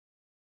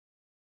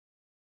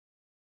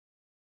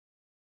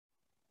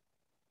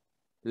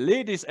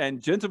Ladies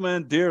and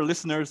gentlemen, dear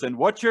listeners and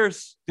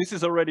watchers, this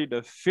is already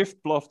the fifth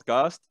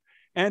Plovdcast.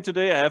 And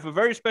today I have a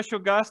very special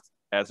guest,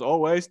 as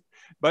always.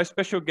 My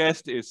special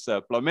guest is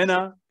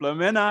Plamena.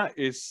 Plamena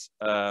is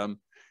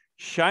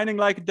shining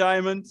like a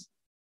diamond,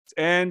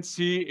 and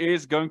she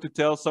is going to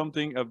tell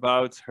something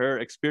about her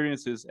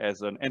experiences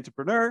as an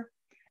entrepreneur.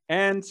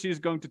 And she's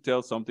going to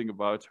tell something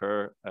about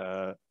her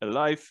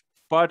life,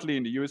 partly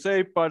in the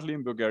USA, partly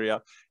in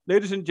Bulgaria.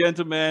 Ladies and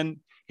gentlemen,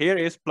 here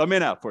is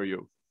Plamena for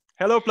you.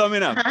 Hello,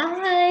 Plamena.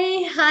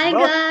 Hi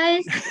Wel-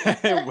 guys.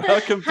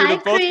 Welcome to the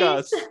Hi,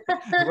 podcast.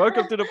 Chris.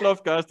 Welcome to the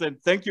podcast,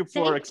 and thank you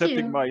for Thank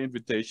accepting you. my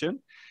invitation.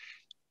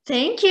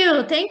 Thank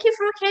you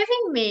for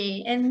having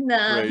me. And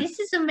Great. this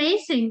is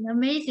amazing,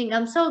 amazing.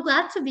 I'm so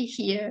glad to be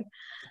here.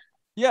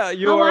 Yeah,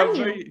 you How are are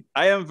you?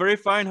 I am very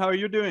fine. How are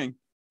you doing?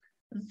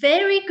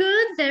 Very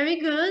good, very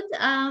good.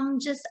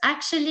 Just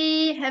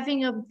actually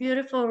having a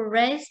beautiful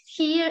rest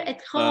here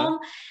at Uh, home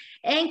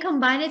and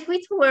combine it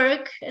with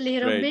work a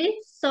little Great. bit.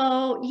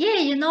 So yeah,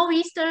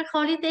 Easter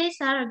holidays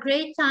are a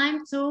great time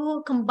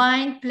to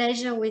combine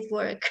pleasure with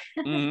work.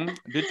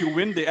 Did you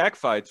win the egg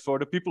fight? For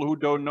the people who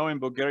don't know, in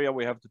Bulgaria,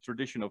 we have the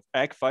tradition of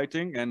egg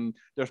fighting, and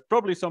there's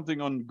probably something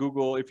on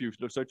Google. If you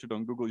search it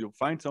on Google, you'll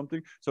find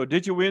something. So,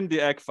 did you win the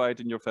egg fight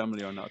in your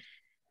family or not?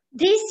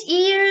 This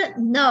year,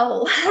 no.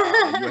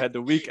 You had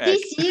the weak egg.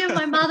 This year,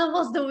 my mother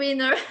was the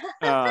winner.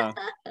 uh,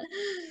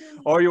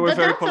 or you were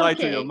But very that's polite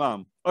to your okay. mom.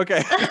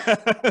 Okay.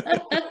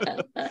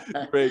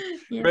 Great,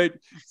 Yeah. great.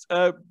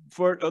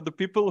 For the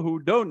people who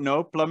don't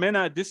know,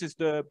 Plamena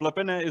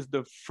is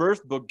the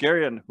first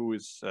Bulgarian who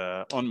is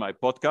on my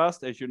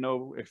podcast. As you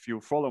know, if you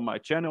follow my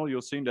channel,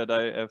 you'll see that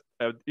I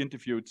have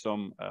interviewed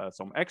some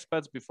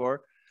expats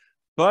before.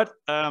 But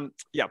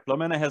yeah,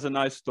 Plamena has a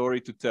nice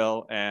story to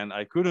tell, and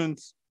I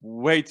couldn't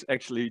wait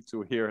actually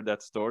to hear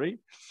that story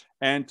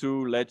and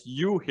to let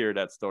you hear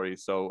that story.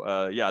 So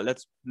yeah,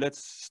 let's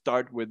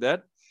start with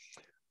that.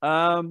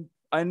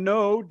 I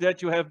know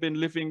that you have been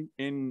living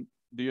in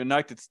the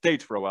United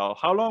States for a while.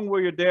 How long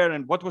were you there,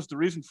 and what was the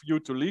reason for you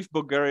to leave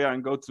Bulgaria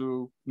and go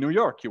to New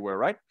York? You were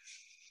right.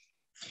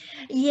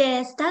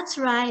 Yes, that's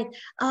right.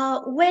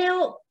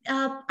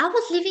 I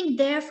was living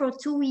there for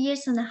 2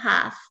 years and a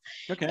half,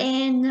 Okay.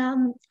 and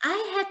I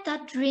had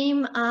that dream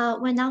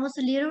when I was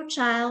a little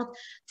child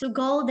to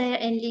go there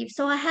and live.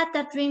 So I had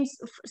that dream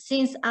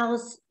since I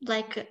was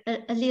like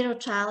a little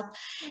child,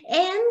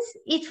 and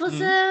it was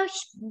Mm-hmm.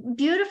 a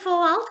beautiful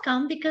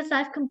outcome because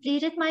I've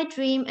completed my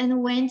dream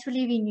and went to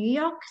live in New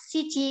York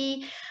City.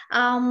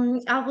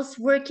 I was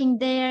working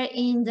there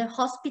in the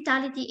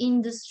hospitality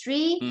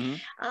industry.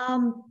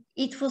 Mm-hmm.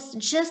 It was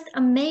just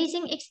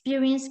amazing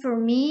experience for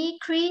me,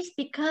 Chris,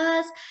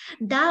 because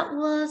that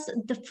was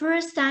the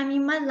first time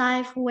in my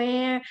life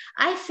where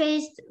I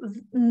faced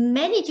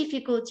many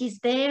difficulties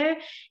there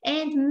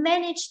and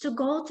managed to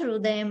go through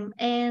them.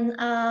 And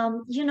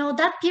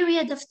that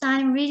period of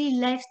time really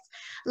left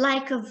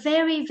like a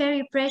very,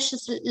 very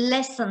precious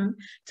lesson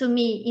to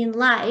me in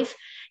life.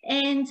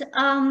 And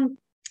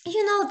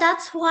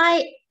that's why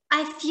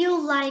I feel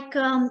like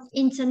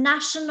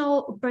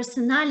international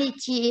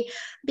personality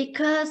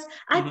because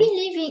I've Mm-hmm. been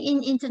living in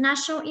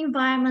international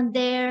environment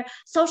there,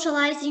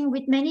 socializing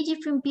with many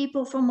different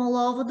people from all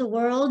over the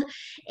world,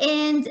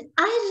 and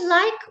I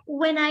like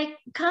when I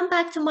come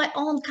back to my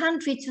own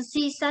country to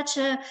see such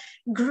a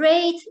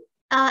great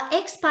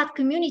expat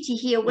community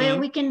here where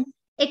Mm-hmm. we can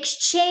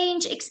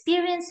exchange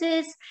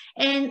experiences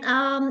and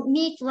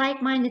meet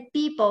like-minded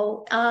people.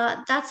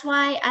 That's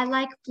why I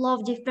like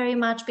Plovdiv very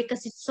much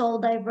because it's so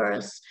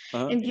diverse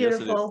and Yes, it is.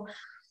 beautiful.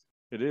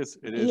 It is.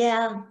 It is.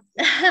 Yeah.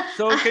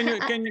 So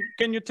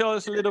can you tell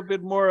us a little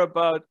bit more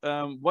about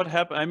what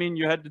happened? I mean,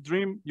 you had the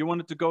dream. You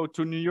wanted to go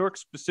to New York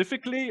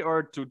specifically, or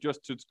to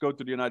go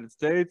to the United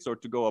States, or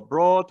to go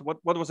abroad.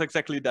 What was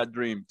exactly that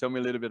dream? Tell me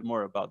a little bit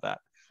more about that.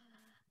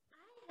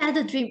 Had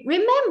a dream.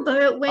 Remember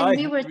when I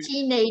we were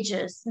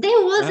teenagers?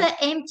 There was uh-huh,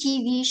 an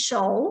MTV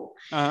show.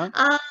 uh-huh,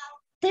 Uh,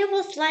 there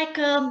was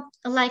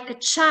like a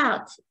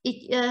chart.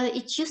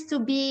 It used to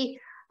be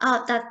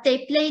that they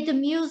play the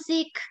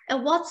music.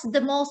 What's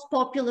the most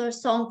popular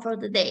song for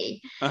the day?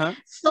 uh-huh.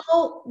 So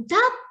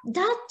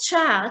that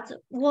chart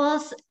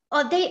was.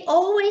 They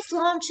always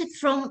launched it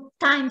from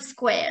Times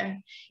Square.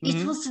 It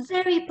Mm-hmm, was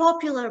very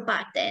popular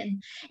back then,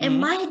 and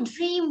mm-hmm, my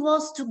dream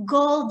was to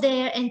go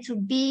there and to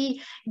be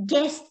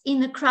guest in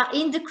the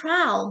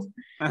crowd.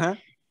 uh-huh.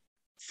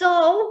 So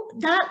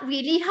that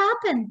really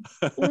happened.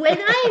 When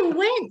I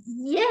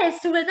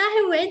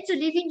went to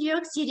live in New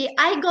York City,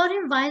 I got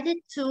invited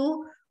to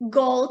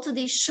go to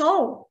this show.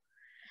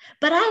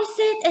 But I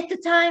said at the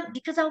time,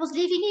 because I was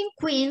living in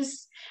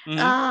Queens,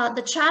 Mm-hmm,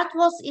 the chat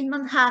was in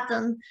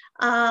Manhattan.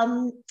 Um,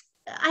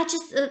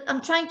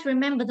 I'm trying to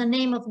remember the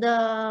name of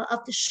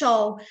the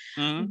show,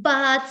 mm-hmm,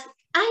 but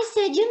I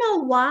said, you know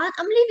what?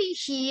 I'm living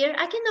here.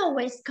 I can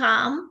always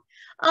come.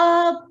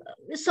 Uh,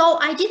 so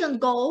I didn't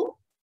go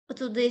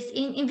to this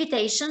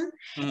invitation.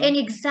 mm-hmm, And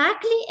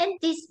exactly at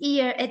this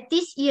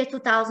year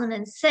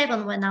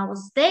 2007, when I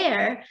was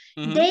there,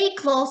 mm-hmm. they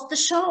closed the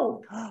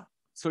show.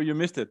 So you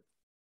missed it.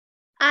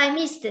 I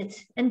missed it.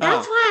 And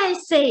that's why I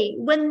say,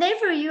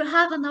 whenever you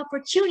have an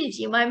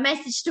opportunity, my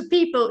message to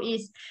people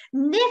is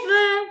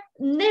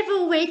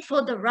never wait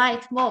for the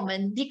right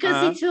moment, because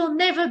it will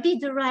never be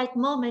the right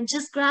moment.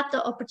 Just grab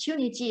the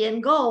opportunity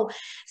and go.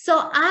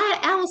 So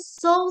I was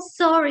so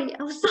sorry.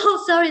 I was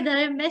so sorry that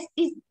I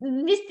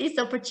missed this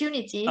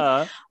opportunity.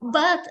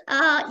 But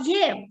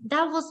yeah,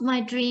 that was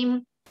my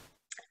dream.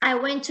 I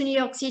went to New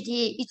York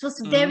City. It was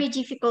very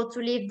difficult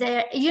to live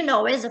there, you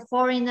know, as a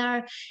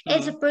foreigner,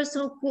 as a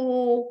person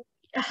who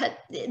had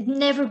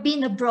never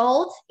been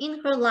abroad in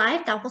her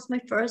life. That was my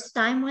first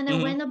time when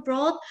I went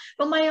abroad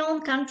from my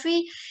own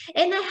country.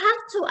 And I had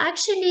to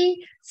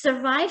actually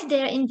survive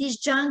there in this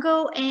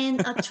jungle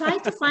and try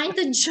to find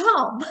a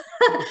job,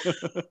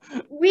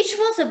 which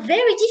was a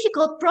very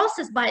difficult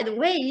process, by the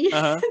way,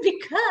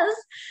 because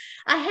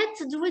I had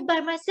to do it by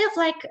myself.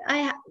 Like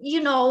I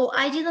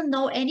didn't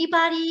know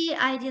anybody.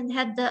 I didn't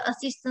have the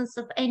assistance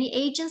of any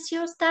agency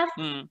or stuff.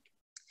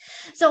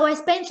 So I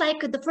spent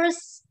like the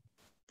first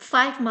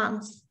 5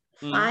 months,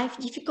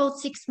 difficult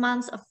 6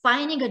 months of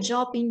finding a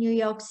job in New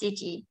York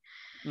City.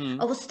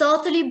 I was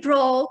totally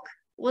broke,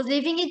 was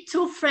living with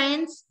 2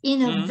 friends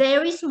in a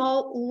very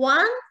small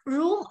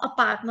 1-room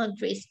apartment,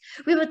 Chris.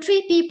 We were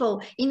 3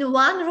 people in a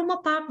 1-room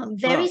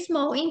apartment, very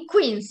small, in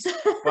Queens.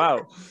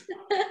 Wow.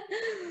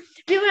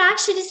 We were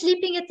actually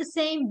sleeping at the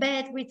same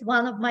bed with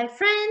one of my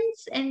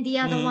friends, and the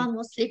other one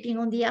was sleeping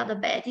on the other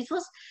bed. It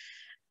was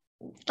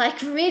like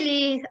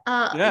really,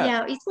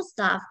 it was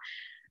tough.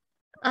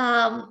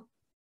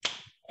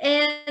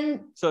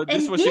 And so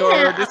this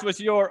was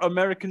your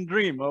American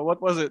dream, or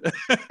what was it?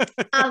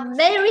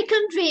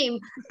 American dream.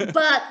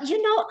 But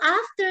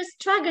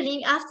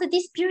after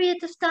this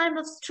period of time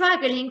of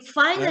struggling,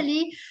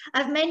 finally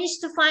I've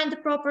managed to find the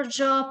proper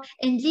job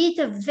and lead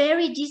a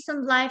very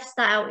decent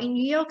lifestyle in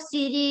New York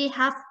City,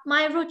 have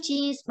my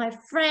routines, my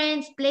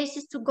friends,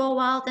 places to go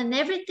out and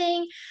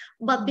everything.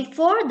 But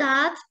before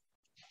that,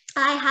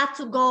 I had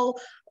to go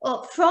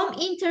from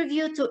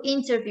interview to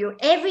interview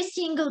every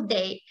single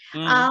day.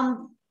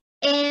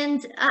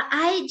 And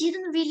I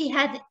didn't really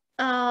had,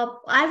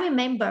 I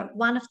remember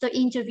one of the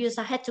interviews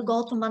I had to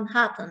go to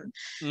Manhattan.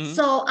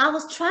 So I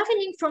was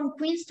traveling from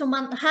Queens to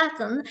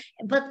Manhattan,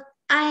 but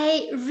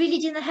I really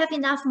didn't have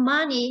enough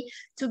money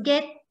to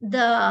get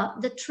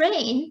the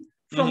train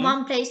from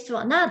one place to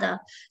another.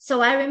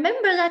 So I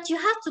remember that you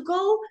had to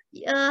go,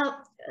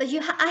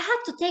 I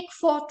had to take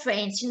 4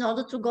 trains in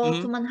order to go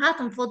to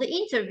Manhattan for the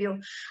interview.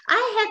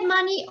 I had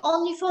money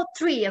only for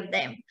 3 of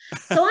them.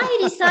 So I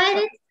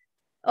decided,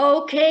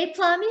 okay,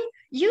 Plame,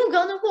 you're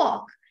gonna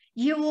walk.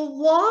 You will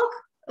walk.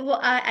 Well,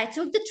 I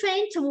took the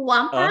train to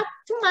one part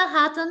to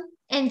Manhattan,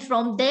 and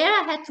from there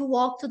I had to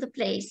walk to the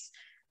place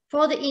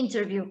for the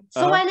interview.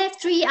 So I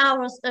left 3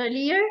 hours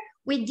earlier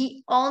with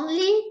the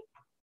only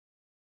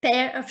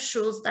pair of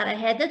shoes that I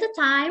had at the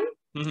time.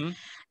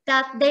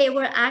 That they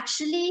were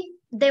actually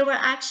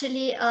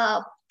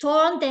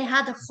torn. They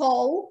had a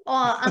hole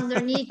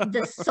underneath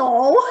the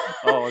sole.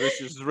 Oh,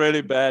 this is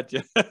really bad.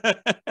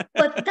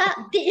 But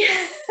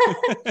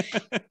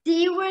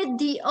they were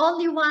the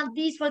only one.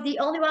 These were the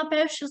only one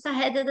pair of shoes I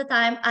had at the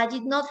time. I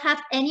did not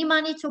have any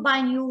money to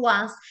buy new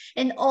ones,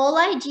 and all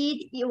I did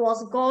was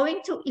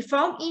going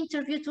from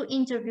interview to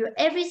interview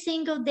every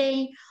single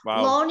day,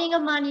 loaning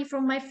money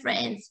from my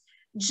friends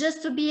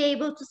just to be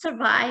able to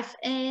survive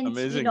and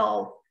Amazing.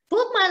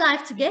 Put my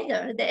life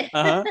together there.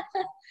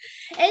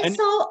 And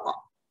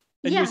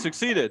you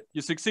succeeded.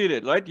 You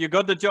succeeded, right? You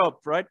got the job,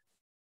 right?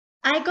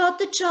 I got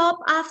the job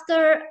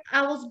after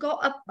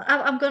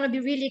I'm going to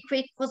be really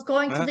quick, was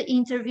going to the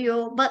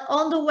interview, but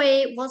on the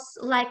way was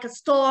like a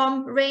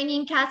storm,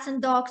 raining cats and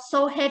dogs,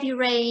 so heavy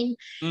rain.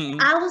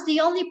 I was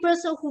the only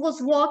person who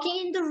was walking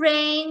in the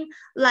rain,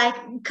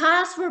 like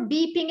cars were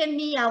beeping at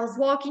me. I was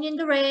walking in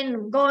the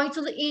rain, going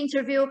to the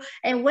interview.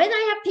 And when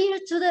I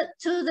appeared to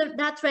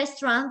that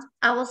restaurant,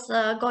 I was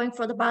going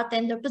for the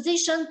bartender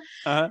position.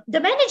 The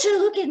manager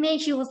looked at me,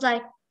 he was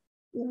like,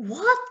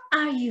 "What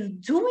are you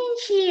doing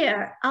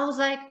here?" I was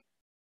like,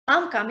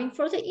 "I'm coming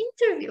for the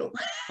interview."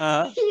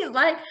 He's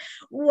like,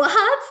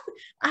 "What?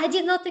 I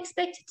did not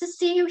expect to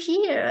see you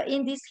here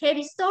in this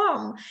heavy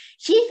storm."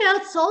 He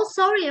felt so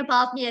sorry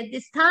about me at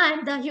this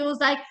time that he was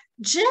like,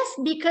 "Just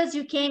because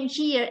you came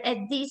here at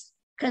these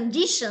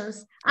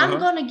conditions, I'm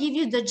going to give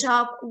you the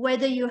job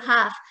whether you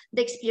have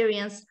the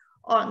experience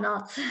or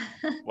not."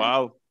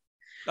 Wow.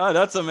 Oh,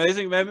 that's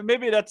amazing.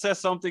 Maybe that says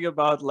something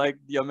about like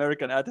the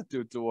American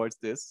attitude towards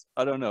this.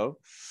 I don't know,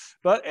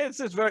 but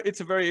it's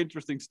a very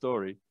interesting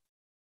story.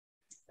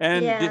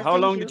 And how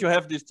long did you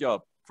have this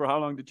job? For how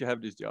long did you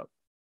have this job?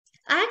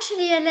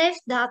 Actually, I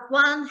left that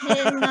one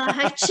and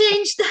I've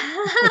changed.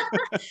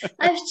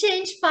 I've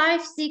changed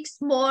 5,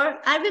 6 more.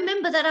 I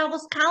remember that I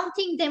was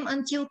counting them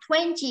until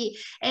 20.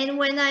 And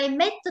when I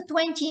met the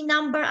 20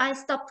 number, I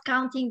stopped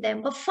counting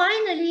them. But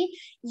finally,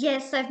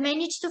 yes, I've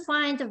managed to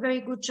find a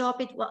very good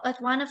job at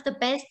one of the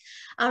best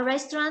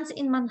restaurants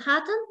in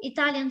Manhattan,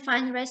 Italian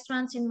fine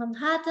restaurants in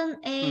Manhattan.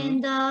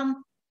 And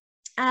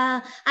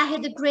I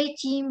had a great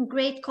team,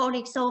 great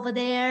colleagues over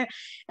there.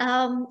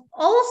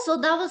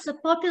 Also, that was a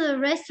popular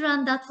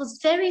restaurant that was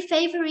very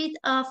favorite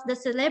of the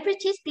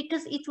celebrities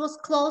because it was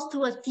close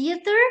to a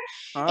theater,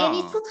 and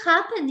it Ah, would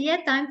happen, yeah,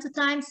 time to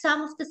time.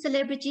 Some of the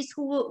celebrities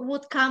who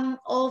would come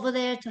over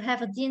there to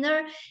have a dinner,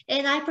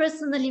 and I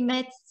personally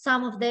met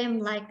some of them,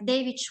 like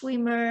David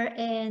Schwimmer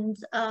and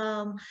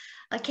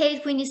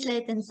Kate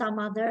Winslet and some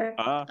other.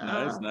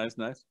 nice, nice,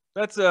 nice.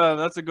 That's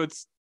a good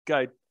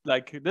guy.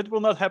 Like that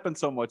will not happen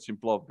so much in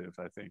Plovdiv,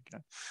 I think.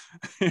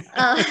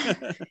 Uh,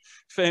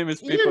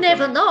 Famous you people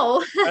never coming.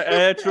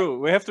 know. True.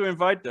 We have to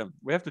invite them.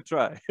 We have to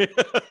try.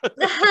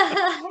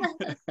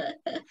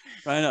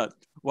 Why not?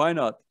 Why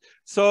not?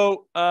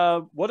 So,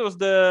 what was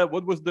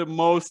the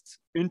most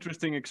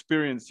interesting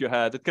experience you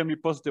had? It can be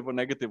positive or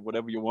negative,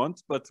 whatever you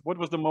want. But what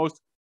was the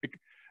most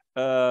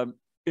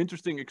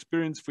interesting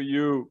experience for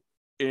you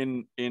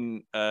in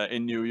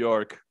New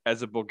York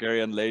as a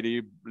Bulgarian lady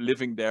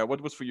living there?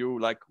 What was for you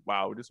like?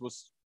 Wow, this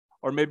was,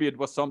 or maybe it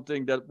was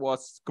something that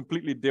was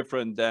completely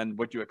different than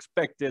what you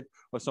expected,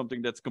 or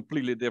something that's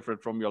completely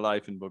different from your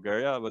life in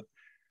Bulgaria. But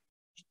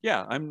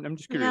yeah, I'm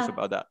just curious Yeah.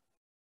 about that.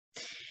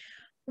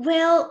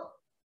 Well,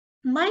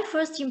 my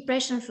first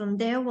impression from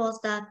there was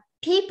that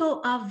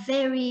people are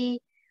very,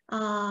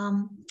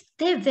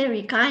 they're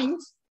very kind.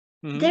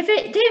 Hmm.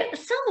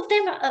 Some of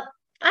them are,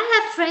 I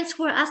have friends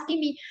who are asking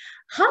me,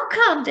 how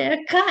come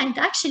they're kind?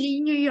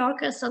 Actually, New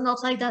Yorkers are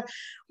not like that.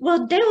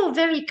 Well, they were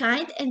very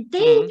kind and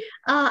they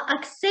Hmm.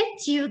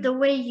 accept you the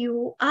way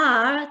you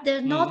are.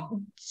 They're not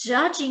Hmm.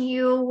 judging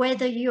you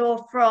whether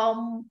you're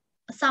from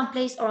some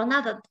place or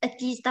another.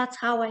 At least that's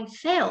how I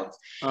felt.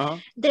 Uh-huh.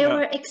 They Yeah.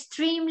 were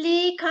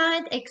extremely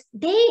kind.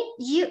 They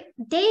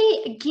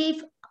give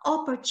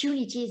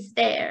opportunities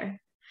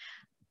there.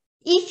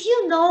 If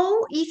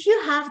you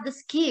have the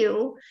skill,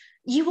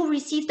 you will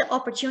receive the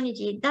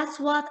opportunity. That's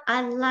what I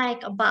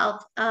like about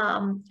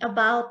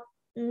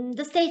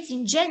the States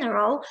in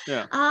general.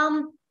 Yeah. um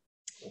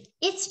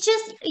it's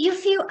just you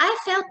feel I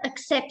felt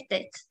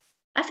accepted.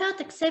 I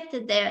felt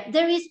accepted there.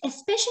 There is,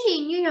 especially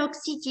in New York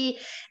City,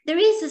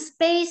 there is a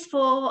space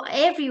for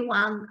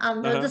everyone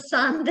under the Uh-huh.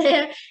 sun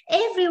there.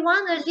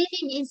 Everyone are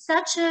living in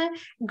such a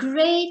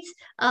great,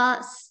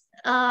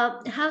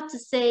 how to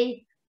say,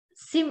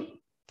 sim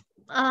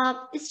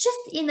it's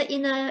just in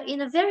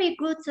a very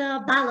good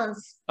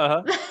balance.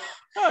 Uh-huh.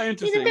 Oh, In a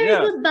interesting. very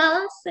Yeah. good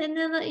balance and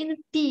in a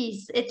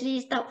peace. At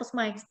least that was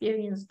my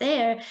experience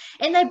there,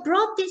 and I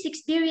brought this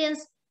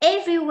experience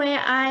everywhere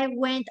I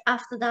went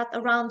after that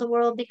around the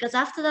world, because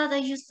after that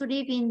I used to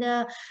live in the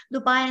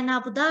Dubai and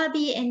Abu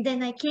Dhabi, and then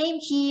I came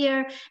here,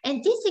 and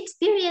this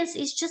experience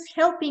is just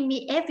helping me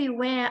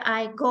everywhere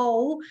I go,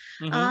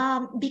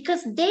 Mm-hmm.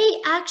 because they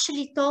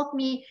actually taught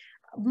me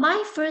my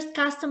first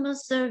customer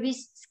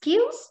service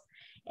skills,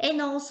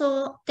 and also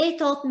they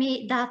taught me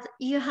that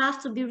you have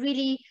to be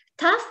really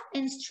tough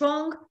and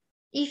strong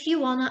if you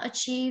want to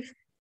achieve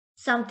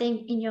something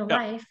in your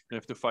Yeah. life. You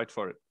have to fight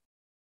for it,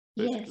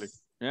 basically.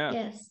 Yes, Yeah.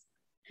 yes,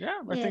 Yeah.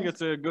 I think yes,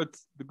 it's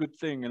a good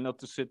thing, and not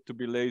to sit to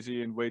be lazy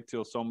and wait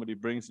till somebody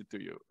brings it to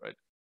you, right?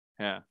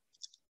 Yeah.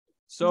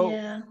 So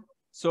yeah.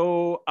 so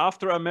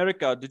after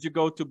America, did you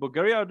go to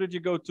Bulgaria or did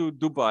you go to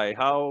Dubai?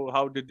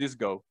 How did this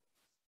go?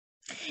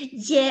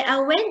 Yeah, I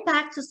went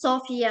back to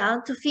Sofia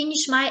to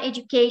finish my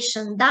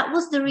education. That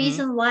was the Mm-hmm.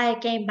 reason why I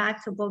came back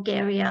to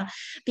Bulgaria,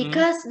 Mm-hmm.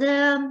 because the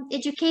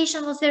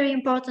education was very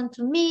important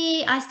to me.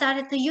 I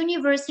started the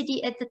university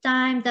at the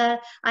time that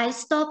I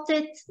stopped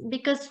it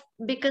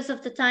because of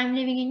the time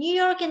living in New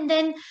York, and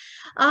then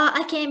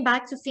I came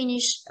back to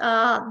finish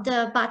the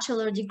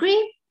bachelor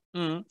degree.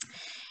 Mm-hmm.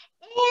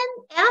 And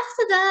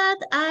after that,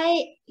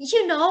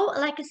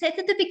 like I said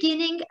at the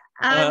beginning,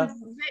 I'm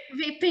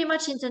Uh-huh. pretty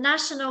much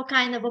international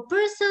kind of a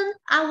person.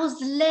 I was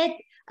led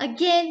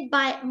again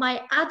by my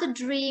other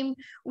dream,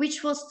 which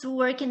was to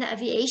work in the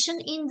aviation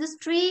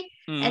industry.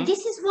 And Mm-hmm.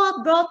 this is what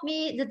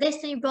the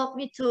destiny brought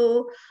me to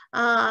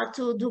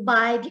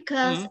Dubai,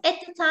 because Mm-hmm. at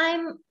the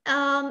time,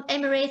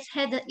 Emirates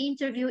had an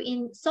interview in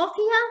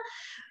Sofia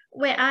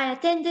where I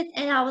attended,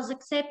 and I was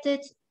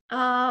accepted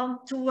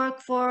to work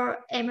for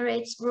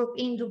Emirates Group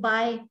in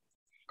Dubai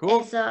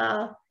Cool. as a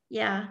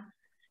yeah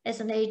as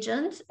an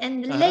agent, and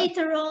Uh-huh.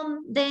 later on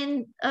then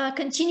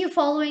continue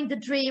following the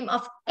dream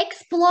of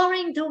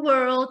exploring the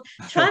world,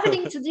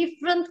 traveling to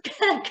different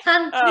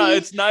countries.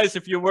 It's nice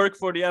if you work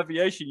for the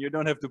aviation, you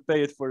don't have to pay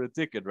it for the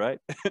ticket, right?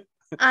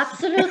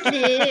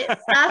 Absolutely.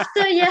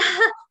 After, yeah,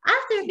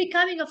 after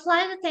becoming a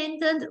flight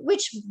attendant,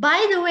 which by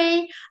the way,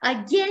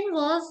 again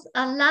was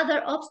another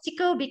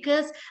obstacle,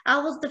 because I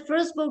was the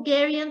first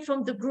Bulgarian from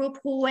the group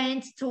who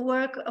went to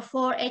work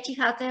for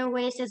Etihad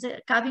Airways as a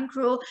cabin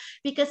crew,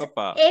 because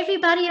Papa.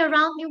 everybody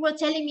around me were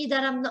telling me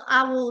that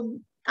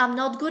I'm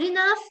not good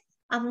enough,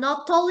 I'm not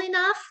tall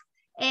enough,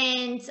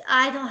 and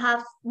I don't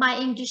have my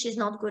English is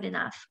not good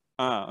enough.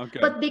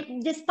 Okay. But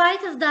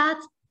despite of that,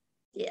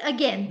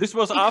 again, This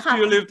was it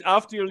happened.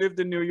 after you lived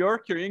in New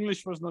York, your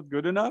English was not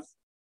good enough.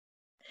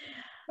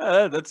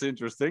 That's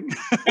interesting.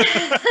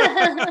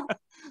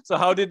 So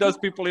how did those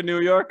people in New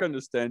York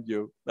understand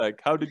you? Like,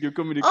 how did you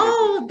communicate?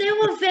 Oh, they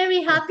were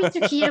very happy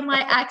to hear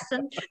my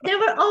accent. They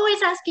were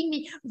always asking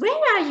me,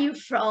 "Where are you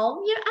from?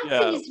 Your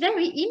accent is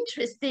very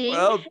interesting."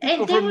 Well, people And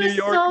they from were New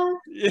York,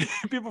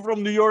 so. people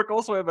from New York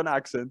also have an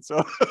accent. So,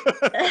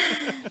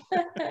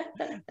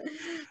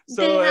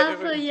 They so have,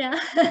 yeah,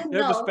 they have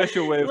a no,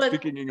 special way of but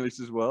speaking English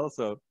as well.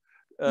 So,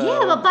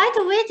 yeah, but by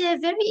the way,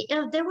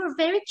 they were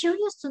very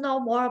curious to know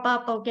more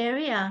about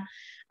Bulgaria.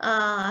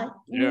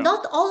 yeah.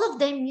 Not all of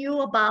them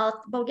knew about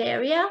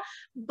Bulgaria,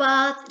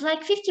 but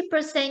like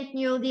 50%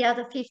 knew, the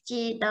other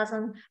 50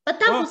 doesn't. But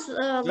that Well, was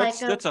like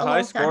that's a a high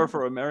long score time.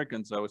 for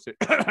Americans, I would say.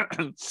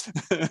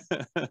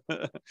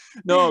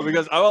 No,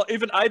 because well,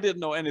 even I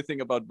didn't know anything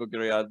about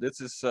Bulgaria. This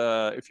is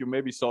if you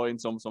maybe saw in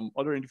some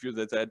other interviews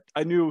that said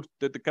I knew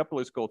that the capital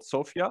is called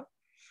Sofia.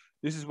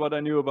 This is what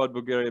I knew about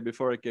Bulgaria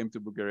before I came to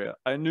Bulgaria.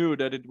 I knew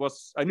that it was.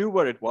 I knew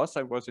where it was.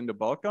 I was in the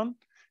Balkan,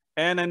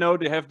 and I know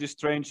they have this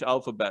strange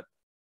alphabet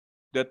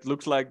that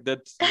looks like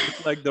that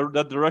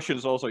the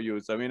Russians also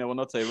use. I mean, I will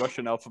not say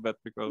Russian alphabet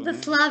because The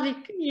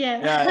Slavic, yeah.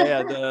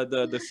 yeah,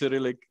 the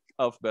Cyrillic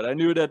alphabet. I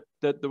knew that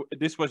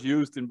this was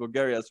used in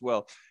Bulgaria as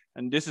well,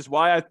 and this is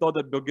why I thought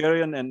that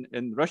Bulgarian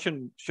and Russian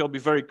shall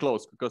be very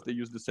close because they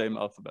use the same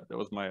alphabet. That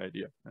was my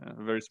idea.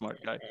 Very smart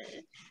guy.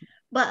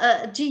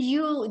 But do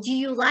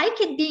you like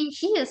it being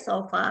here so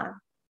far?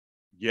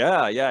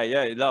 Yeah.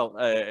 No,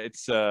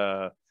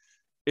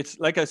 it's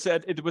like I said,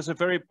 it was a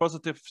very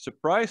positive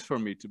surprise for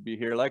me to be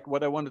here. Like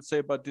what I wanted to say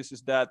about this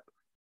is that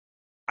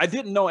I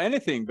didn't know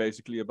anything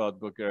basically about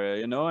Bulgaria,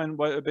 you know, and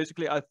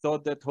basically I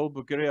thought that whole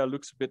Bulgaria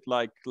looks a bit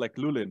like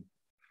Lulin,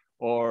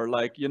 or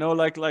like you know,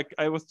 like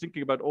I was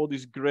thinking about all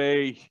these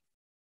gray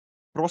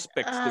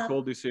prospects. They Uh,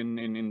 call this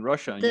in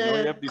Russian. You know,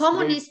 you the have these gray,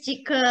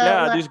 communistic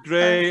yeah, these stuff.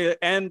 gray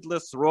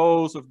endless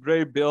rows of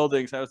gray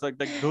buildings. I was like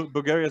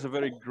Bulgaria is a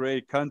very gray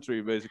country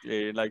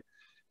basically, like.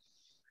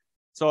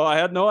 So I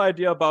had no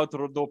idea about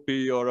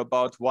Rodopi or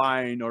about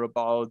wine or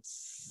about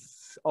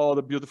all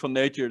the beautiful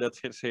nature that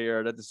is here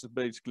that is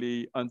basically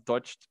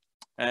untouched.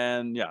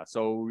 And yeah,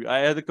 so I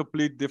had a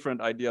complete different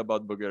idea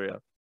about Bulgaria.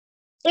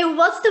 And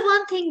what's the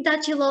one thing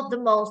that you love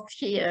the most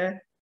here?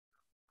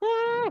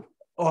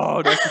 Oh,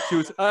 that's to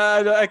choose.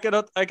 I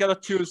cannot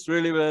choose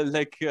really.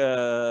 Like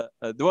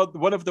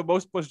one of the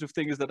most positive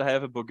things is that I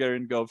have a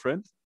Bulgarian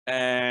girlfriend,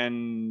 and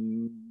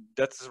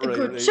that's A good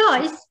really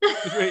choice.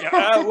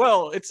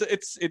 well.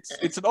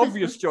 It's an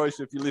obvious choice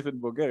if you live in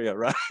Bulgaria,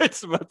 right?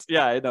 But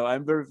yeah, I know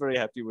I'm very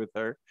happy with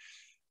her,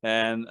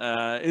 and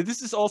this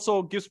is also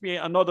gives me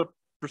another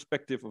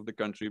perspective of the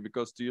country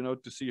because you know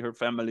to see her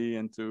family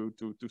and to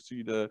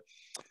see the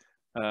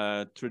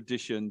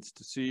traditions,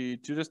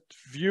 to just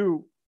view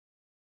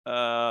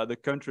the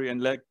country and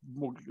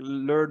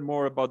learn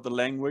more about the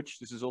language.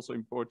 This is also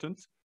important.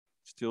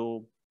 Still,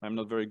 I'm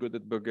not very good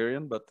at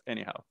Bulgarian, but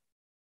anyhow.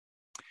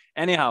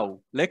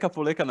 Лека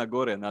по лека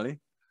нагоре, нали?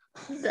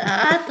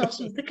 Да,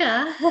 точно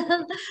така.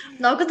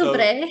 Много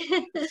добре.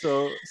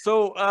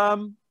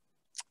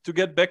 To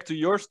get back to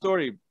your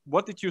story,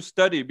 what did you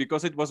study?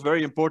 Because it was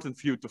very important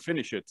for you to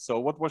finish it. So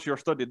what was your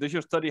study? Does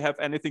your study have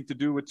anything to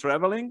do with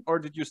traveling, or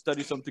did you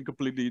study something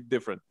completely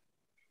different?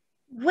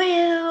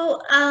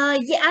 Well,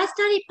 yeah, I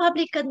studied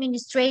public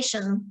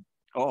administration,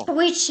 Oh,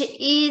 which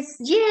is,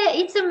 yeah,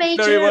 it's a it's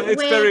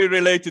major very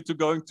related to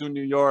going to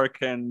New York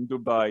and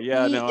Dubai.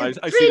 Yeah, no, I see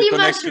the pretty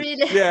much connection.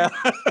 really. Yeah.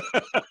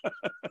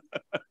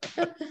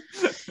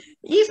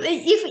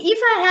 If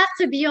I have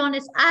to be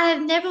honest, I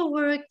have never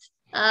worked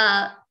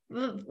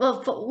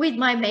with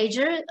my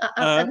major.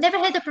 I've never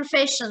had a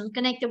profession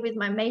connected with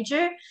my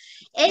major,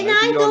 and Maybe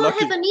I you're don't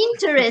lucky. have an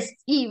interest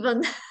even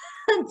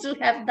to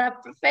have that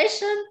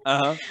profession.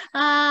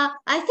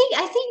 I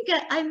think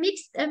I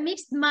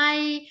mixed my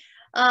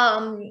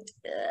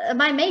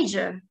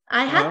major.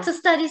 I had to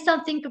study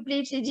something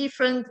completely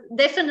different.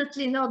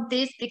 Definitely not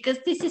this, because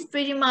this is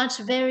pretty much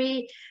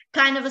very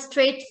kind of a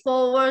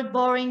straightforward,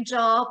 boring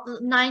job,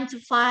 9 to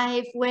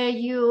 5, where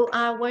you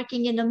are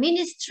working in a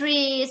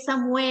ministry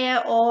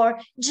somewhere or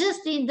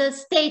just in the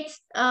state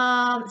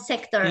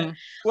sector.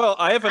 Well,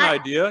 I have an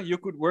idea. You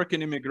could work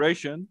in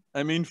immigration.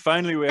 I mean,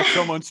 finally, we have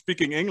someone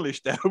speaking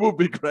English. That would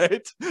be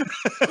great.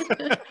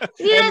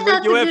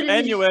 Yeah,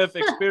 and you have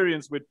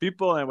experience with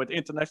people and with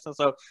international.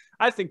 So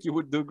I think you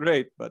would do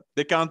great, but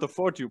they can't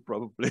afford you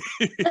probably.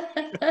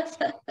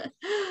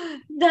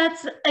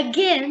 That's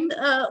again,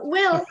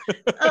 well,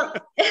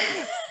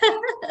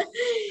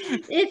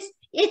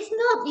 it's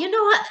not, you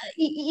know,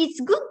 it's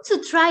good to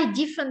try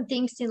different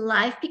things in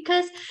life,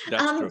 because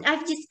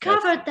I've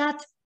discovered that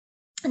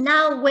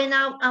now when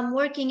I'm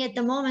working at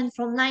the moment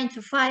from 9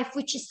 to 5,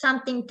 which is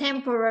something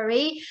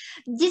temporary,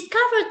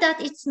 discovered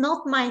that it's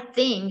not my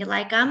thing.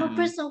 Like, I'm a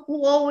person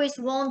who always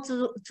wants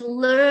to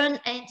learn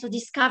and to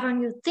discover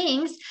new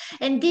things,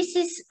 and this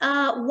is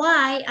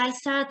why I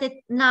started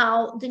now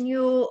the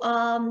new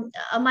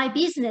my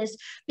business,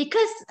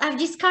 because I've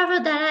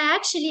discovered that I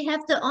actually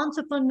have the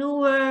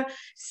entrepreneur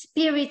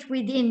spirit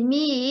within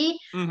me,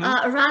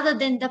 rather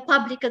than the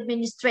public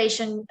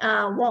administration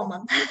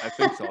woman. I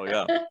think so,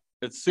 yeah.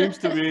 It seems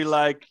to be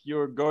like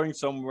you're going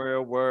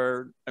somewhere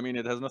where, I mean,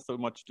 it has not so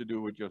much to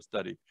do with your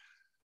study.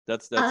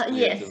 That's clear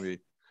to Yes, me.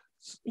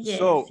 yes,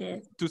 So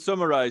yes. to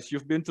summarize,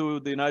 you've been to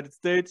the United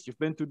States, you've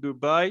been to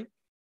Dubai.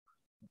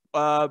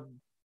 Uh,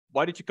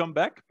 why did you come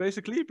back,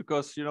 basically?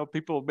 Because, you know,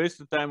 people, most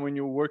of the time when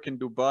you work in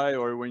Dubai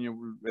or when you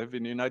live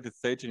in the United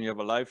States and you have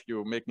a life,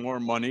 you make more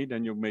money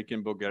than you make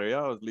in Bulgaria,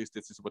 or at least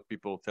this is what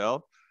people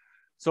tell.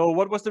 So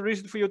what was the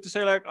reason for you to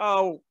say like,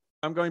 oh,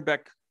 I'm going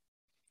back,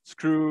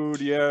 screw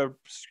the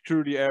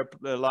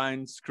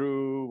airline,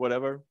 screw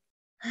whatever?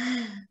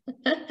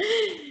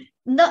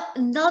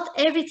 Not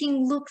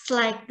everything looks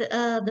like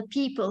the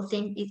people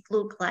think it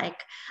look like.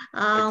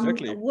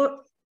 Exactly. Work,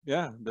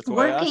 Yeah, that's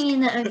why I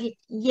working ask. in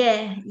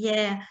yeah,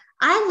 yeah,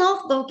 I love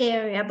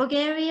Bulgaria.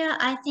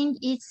 I think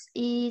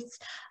it's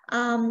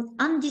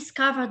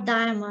undiscovered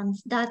diamonds,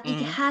 that it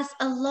Mm-hmm. has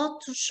a lot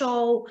to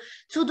show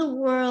to the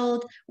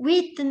world,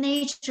 with the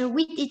nature,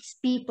 with its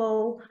people,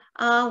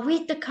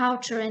 with the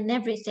culture and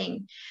everything.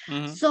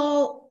 Mm-hmm. So,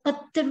 but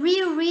the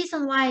real reason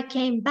why I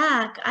came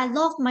back, I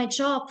love my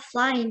job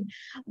flying,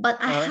 but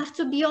I Uh-huh. have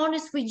to be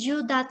honest with you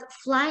that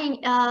flying,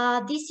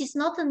 this is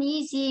not an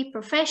easy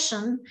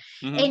profession,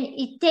 Mm-hmm. and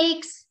it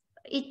takes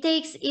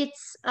its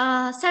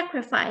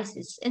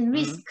sacrifices and Mm-hmm.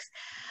 risks.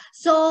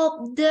 So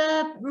the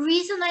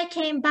reason I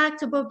came back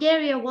to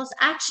Bulgaria was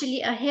actually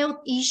a health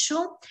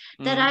issue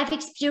that Mm-hmm. I've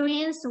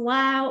experienced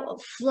while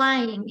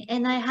flying,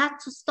 and I had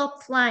to stop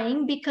flying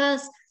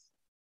because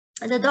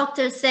the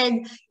doctor said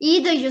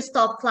either you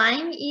stop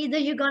flying, either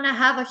you're gonna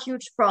have a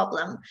huge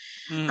problem.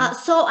 Mm-hmm.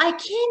 So I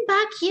came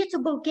back here to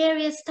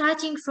Bulgaria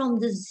starting from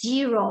the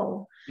zero,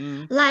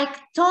 Mm-hmm. like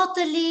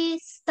totally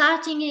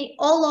starting it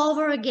all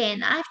over again.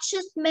 I've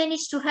just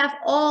managed to have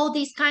all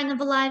this kind of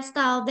a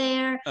lifestyle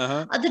there,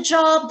 Uh-huh. the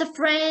job, the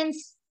friends,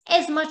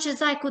 as much as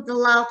I could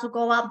allow to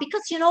go out,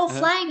 because Uh-huh.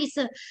 flying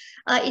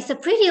is a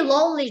pretty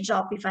lonely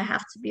job, if I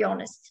have to be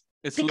honest,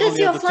 It's because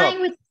lonely at you're the top. flying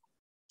with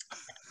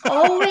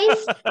always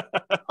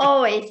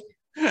always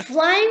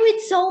flying with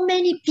so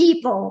many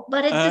people,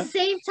 but at the Uh-huh.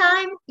 same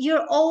time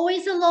you're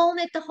always alone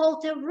at the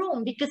hotel room,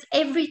 because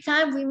every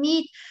time we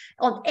meet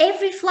on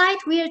every flight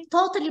we are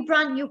totally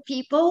brand new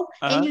people,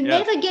 and Uh-huh. you Yeah.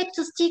 never get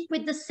to stick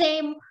with the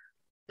same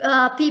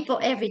people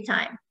every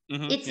time.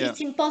 Mm-hmm. it's Yeah.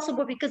 it's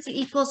impossible because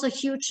it was a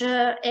huge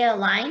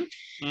airline.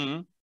 Mm-hmm.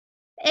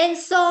 And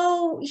so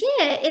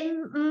yeah,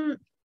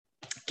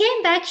 came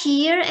back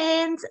here,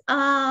 and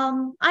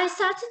I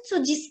started to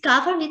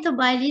discover little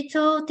by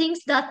little things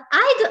that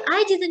I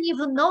didn't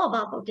even know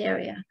about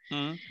Bulgaria,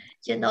 Mm-hmm.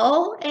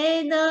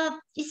 and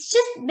it's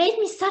just made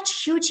me such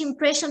huge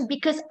impression,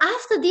 because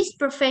after this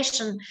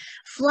profession,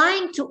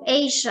 flying to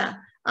Asia,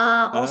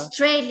 Uh-huh.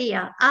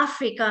 Australia,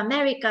 Africa,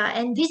 America,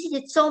 and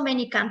visited so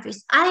many countries,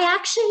 I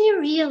actually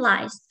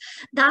realized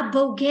that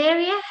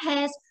Bulgaria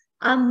has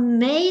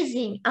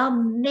amazing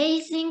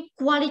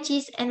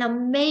qualities and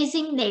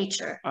amazing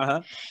nature, Uh-huh.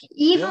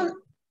 Yeah. even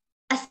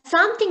as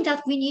something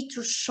that we need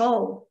to show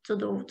to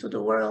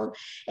the world.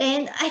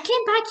 And I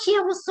came back here,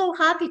 I was so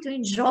happy to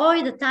enjoy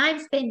the time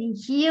spending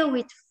here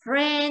with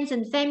friends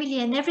and family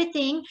and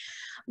everything,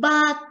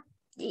 but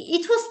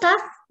it was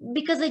tough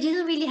because I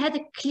didn't really had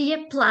a clear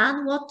plan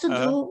what to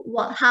Uh-huh. do,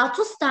 how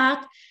to start,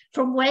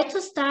 from where to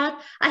start.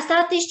 I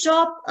started this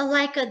job,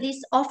 this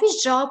office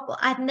job.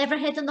 I've never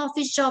had an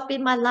office job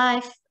in my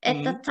life at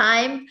the Mm-hmm.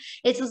 time.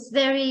 It was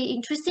very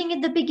interesting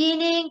at the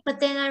beginning, but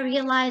then I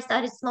realized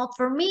that it's not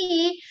for me.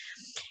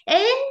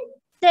 And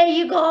there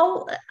you go.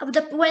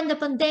 When the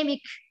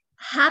pandemic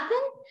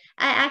happened,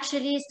 I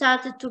actually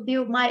started to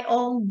build my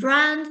own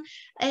brand,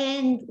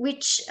 and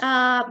which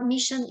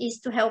mission is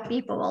to help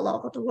people all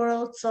over the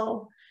world. So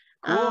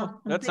Cool.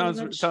 I'm That pretty sounds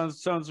much.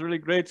 sounds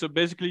really great. So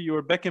basically, you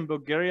were back in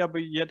Bulgaria,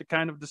 but you had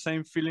kind of the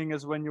same feeling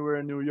as when you were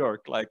in New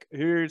York. Like,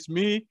 here's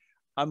me,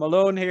 I'm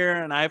alone here,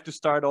 and I have to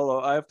start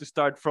I have to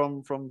start from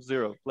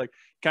zero. Like,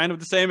 kind of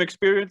the same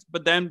experience,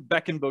 but then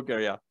back in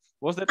Bulgaria.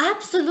 Was that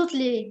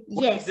Absolutely,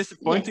 was that yes, yes.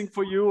 disappointing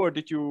for you, or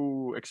did you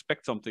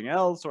expect something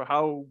else, or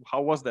how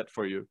was that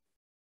for you?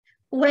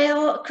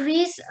 Well,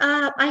 Chris,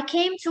 I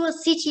came to a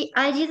city.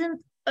 I didn't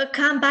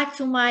come back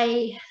to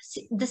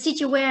the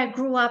city where I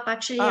grew up.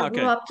 Actually, I Ah,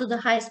 grew okay. up to the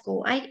high school.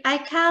 I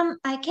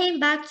came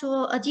back to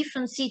a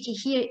different city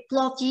here,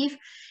 Plovdiv.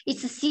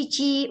 It's a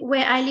city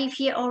where I live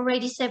here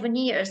already 7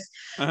 years.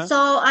 Uh-huh. So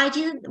I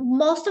didn't.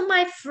 Most of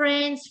my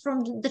friends from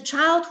the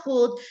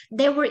childhood,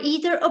 they were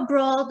either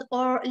abroad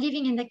or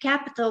living in the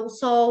capital.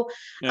 So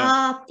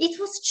Yeah. it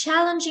was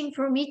challenging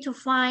for me to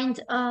find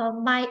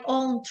my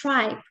own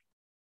tribe.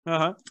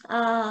 Uh-huh.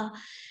 Uh,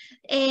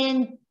 and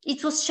it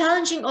was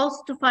challenging also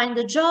to find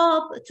a job,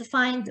 to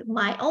find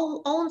my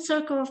own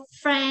circle of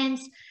friends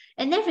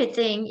and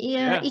everything.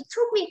 Yeah, Yeah. it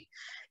took me.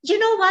 You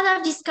know what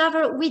I've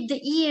discovered with the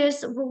years,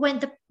 when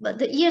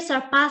the years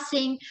are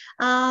passing,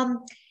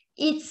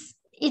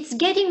 it's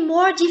getting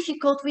more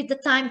difficult with the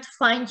time to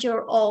find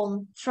your own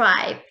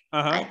tribe.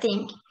 Uh-huh. I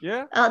think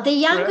Yeah. the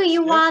younger Perhaps.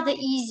 you Yeah. are, the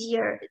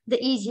easier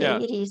Yeah.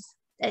 it is.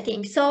 I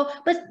think so.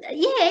 But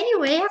yeah,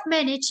 anyway, I've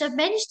managed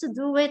to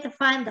do it. I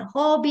find the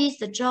hobbies,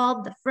 the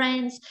job, the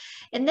friends,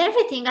 and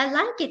everything. I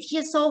like it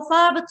here so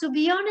far. But to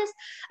be honest,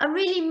 I'm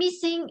really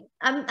missing.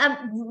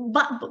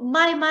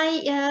 My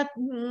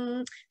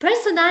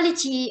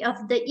personality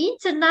of the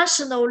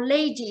international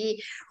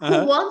lady who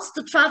Uh-huh. wants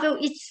to travel.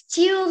 It's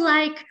still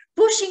like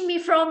pushing me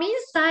from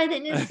inside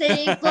and is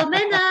saying,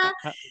 Plamena,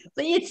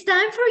 it's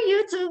time for you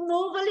to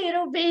move a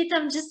little bit.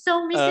 I'm just so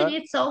missing uh,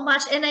 it so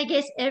much. And I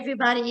guess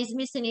everybody is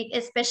missing it,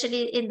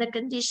 especially in the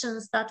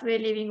conditions that we're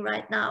living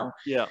right now.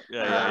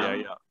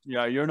 Um,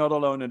 yeah. You're not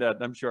alone in that,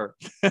 I'm sure.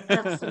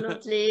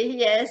 Absolutely,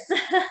 yes.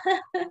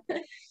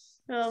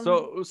 um,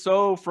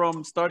 So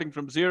from starting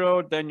from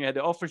zero, then you had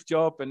the office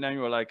job, and then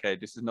you were like, hey,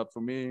 this is not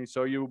for me. So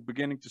you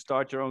beginning to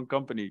start your own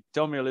company.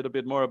 Tell me a little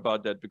bit more about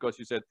that, because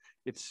you said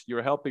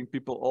you're helping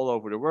people all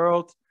over the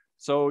world.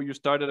 So you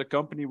started a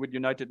company with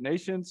United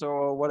Nations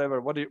or whatever.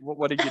 What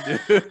did you do?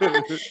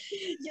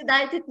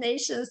 United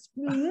Nations.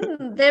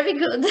 Very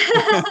good.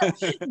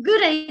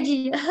 Good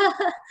idea.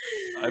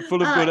 I'm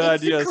full of good It's a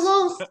ideas.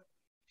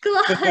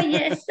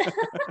 yes.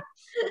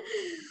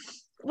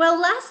 Well,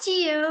 last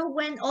year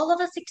when all of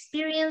us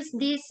experienced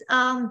this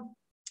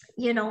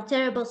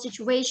terrible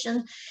situation,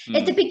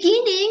 at the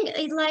beginning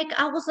like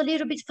I was a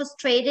little bit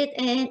frustrated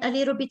and a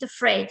little bit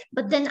afraid,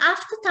 but then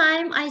after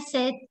time I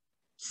said,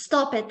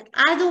 stop it,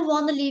 I don't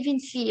want to live in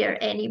fear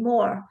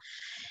anymore.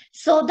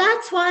 So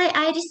that's why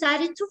I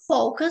decided to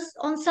focus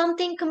on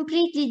something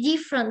completely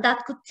different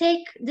that could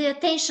take the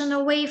attention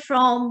away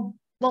from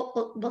what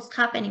was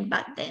happening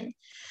back then.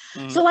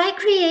 So I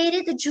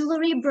created a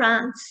jewelry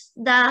brand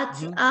that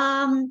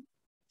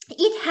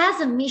it has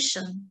a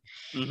mission.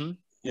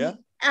 Yeah.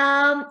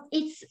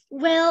 It's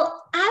well,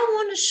 I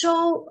want to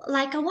show,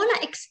 like I want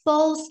to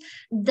expose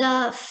the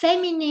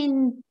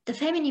feminine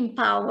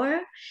power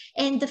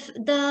and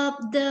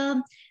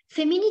the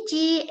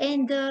femininity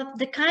and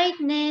the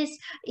kindness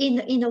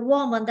in a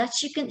woman, that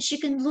she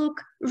can look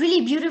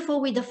really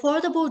beautiful with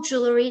affordable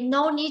jewelry,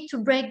 no need to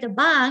break the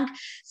bank,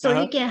 so you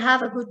Uh-huh. can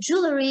have a good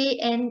jewelry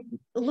and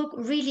look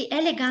really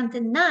elegant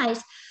and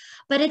nice.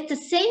 But at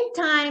the same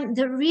time,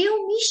 the real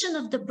mission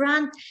of the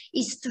brand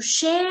is to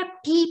share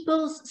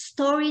people's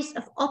stories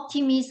of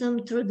optimism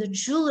through the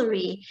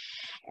jewelry,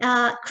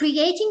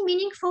 creating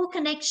meaningful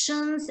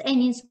connections and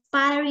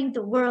inspiring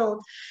the world.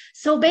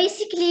 So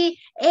basically,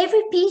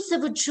 every piece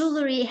of a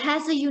jewelry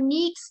has a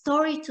unique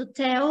story to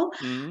tell,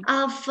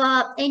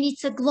 and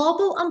it's a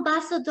global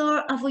ambassador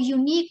of a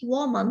unique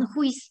woman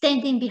who is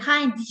standing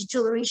behind this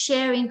jewelry,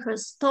 sharing her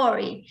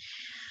story.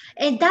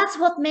 And that's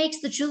what makes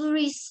the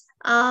jewelries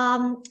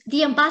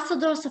the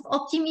ambassadors of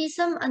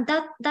optimism, and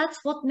that's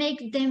what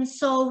makes them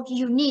so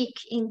unique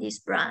in this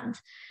brand.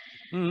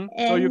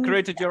 So you And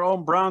created your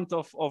own brand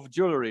of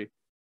jewelry.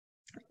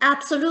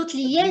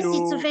 absolutely, Do yes,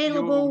 it's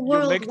available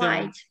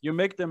worldwide. you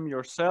make them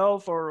yourself,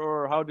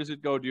 or how does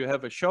it go? Do you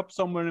have a shop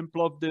somewhere in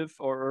Plovdiv,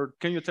 or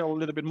can you tell a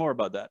little bit more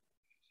about that?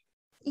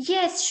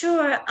 Yes,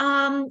 sure.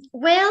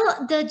 Well,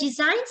 the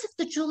designs of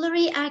the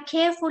jewelry are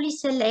carefully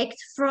selected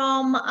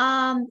from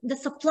the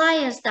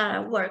suppliers that I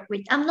work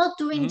with. I'm not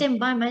doing them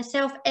by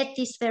myself at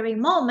this very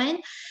moment,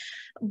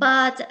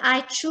 but I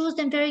choose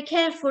them very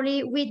carefully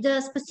with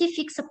the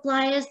specific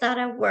suppliers that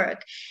I work.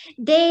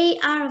 They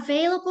are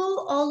available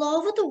all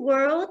over the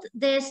world.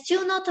 They're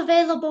still not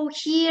available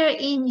here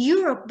in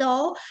Europe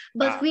though,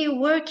 but we're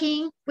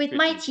working with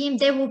my Pity. team.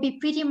 They will be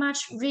pretty much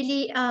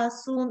really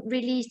soon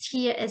released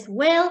here as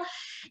well.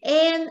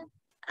 And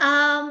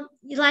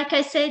like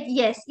I said,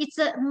 yes,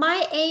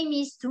 my aim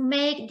is to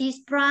make this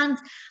brand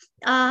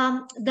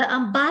the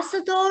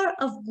ambassador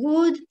of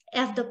good,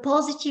 of the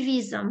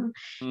positivism,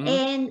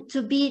 and to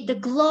be the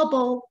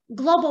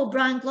global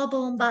brand,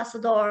 global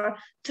ambassador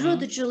through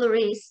the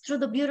jewelries, through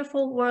the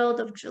beautiful world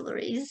of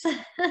jewelries.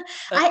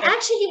 I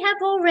actually have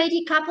already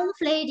a couple of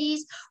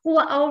ladies who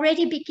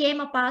already became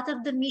a part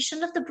of the mission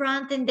of the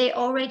brand, and they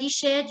already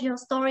shared your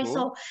story. Cool.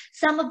 So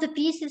some of the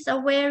pieces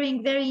are wearing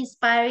very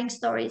inspiring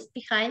stories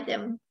behind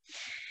them.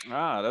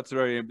 That's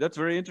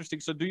very interesting.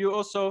 So do you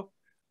also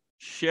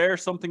share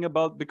something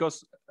about,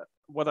 because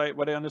what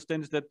I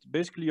understand is that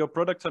basically your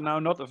products are now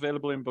not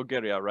available in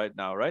Bulgaria right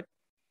now, right?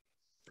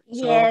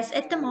 Yes,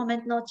 at the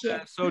moment, not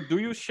yet. So do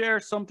you share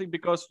something,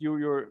 because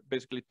you're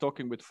basically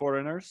talking with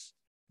foreigners?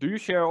 Do you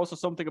share also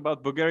something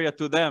about Bulgaria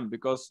to them?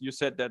 Because you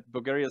said that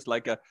Bulgaria is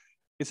like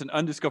it's an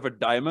undiscovered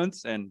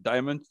diamonds and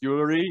diamond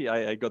jewelry.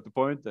 I got the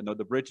point. I know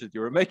the bridge that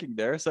you were making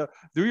there. So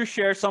do you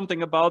share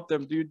something about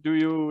them? Do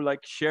you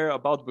like share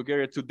about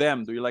Bulgaria to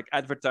them? Do you like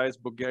advertise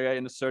Bulgaria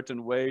in a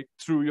certain way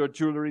through your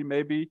jewelry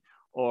maybe?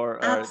 Or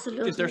is there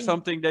Absolutely.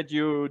 something that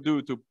you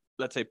do to,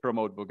 let's say,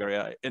 promote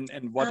Bulgaria? And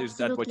what is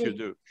that what you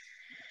Absolutely. do?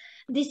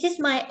 This is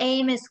my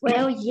aim as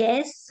well.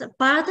 Yes,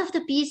 part of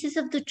the pieces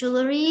of the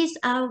jewelries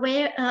are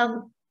where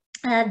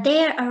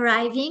they're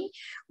arriving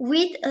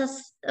with a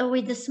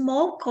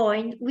small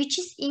coin which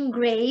is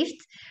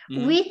engraved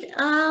with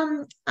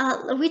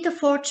a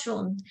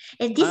fortune,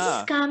 and this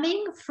is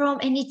coming from,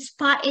 and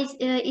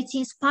it's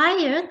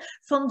inspired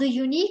from the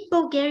unique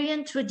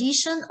Bulgarian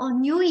tradition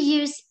on New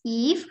Year's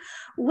Eve,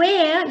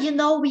 where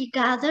we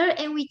gather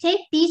and we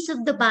take piece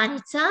of the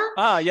banica,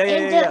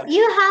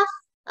 you have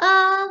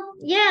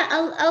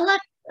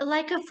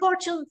like a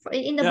fortune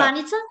in the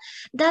banica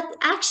that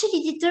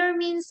actually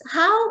determines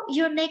how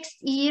your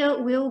next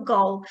year will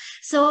go.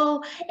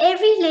 So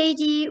every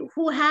lady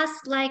who has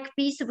like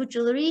piece of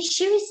jewelry,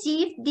 she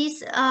received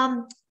this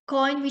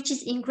coin which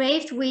is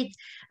engraved with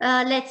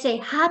let's say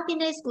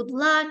happiness, good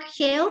luck,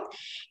 health,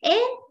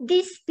 and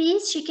this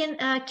piece she can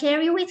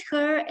carry with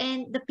her,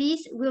 and the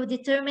piece will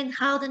determine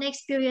how the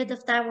next period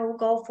of time will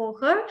go for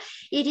her.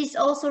 It is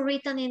also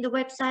written in the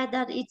website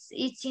that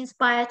it's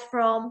inspired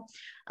from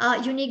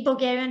unique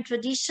Bulgarian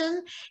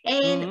tradition,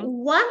 and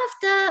one of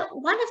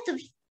the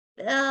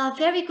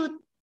very good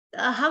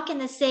how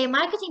can I say,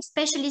 marketing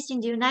specialist in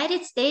the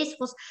United States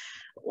was,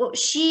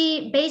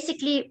 she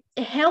basically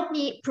helped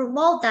me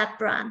promote that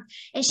brand,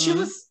 and she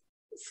was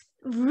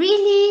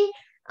really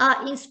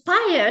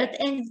inspired,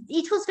 and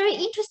it was very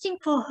interesting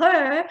for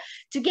her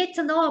to get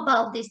to know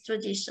about this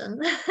tradition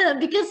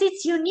because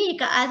it's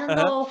unique. I don't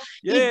know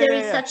if there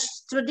is such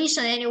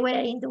tradition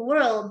anywhere in the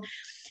world.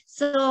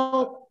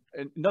 So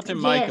not in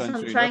my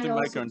country, not in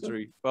my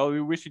country. Well,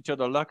 we wish each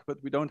other luck, but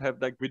we don't have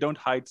we don't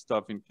hide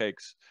stuff in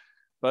cakes.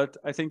 But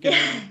I think I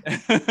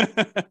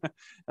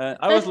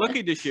was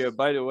lucky this year.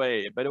 By the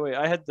way,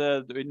 I had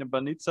in the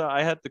Banitsa,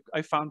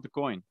 I found the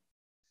coin.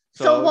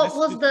 So what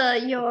was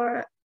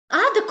your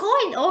the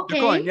coin? Okay.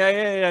 The coin,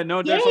 yeah.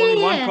 No, there's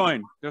only one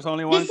coin. There's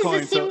only one coin.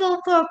 This is a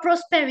symbol for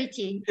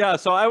prosperity. Yeah,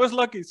 so I was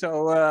lucky.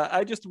 So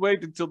I just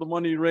wait until the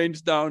money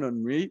rains down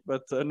on me.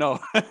 But no,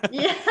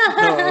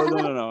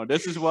 no.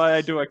 This is why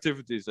I do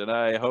activities, and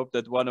I hope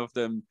that one of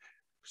them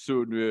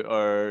sooner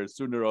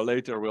or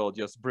later will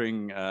just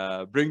bring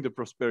the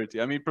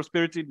prosperity. I mean,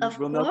 prosperity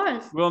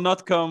will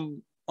not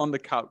come on the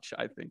couch,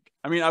 I think.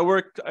 I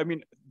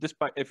mean,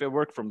 despite if I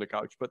work from the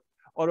couch, but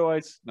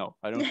otherwise, no,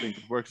 I don't think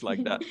it works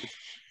like that.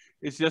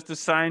 It's just a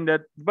sign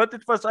that, but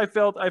it was, I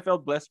felt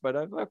blessed by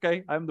that.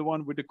 Okay, I'm the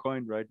one with the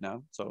coin right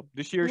now. So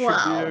this year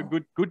should be a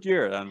good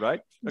year then,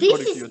 right? This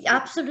is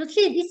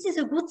absolutely, this is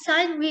a good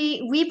sign.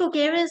 We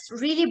Bulgarians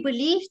really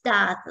believe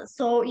that.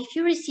 So if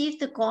you receive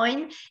the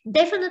coin,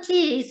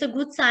 definitely it's a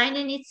good sign,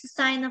 and it's a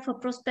sign of a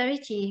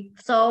prosperity.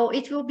 So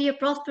it will be a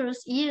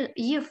prosperous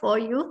year for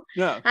you.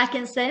 Yeah, I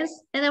can sense,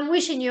 and I'm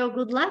wishing you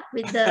good luck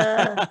with the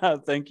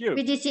thank you,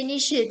 with this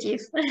initiative.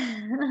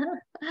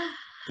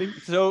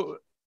 So,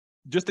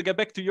 just to get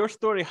back to your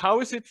story,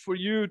 how is it for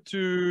you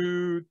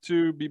to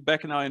be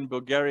back now in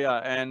Bulgaria?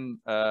 And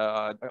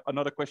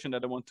another question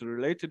that I want to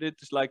relate to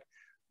it is like,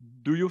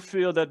 do you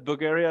feel that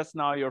Bulgaria is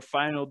now your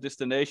final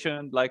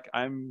destination? Like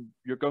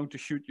you're going to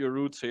shoot your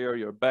roots here,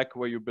 you're back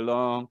where you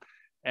belong,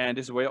 and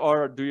this way,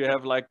 or do you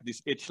have like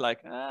this itch,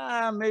 like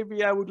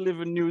maybe I would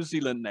live in New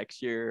Zealand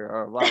next year,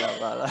 or blah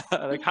blah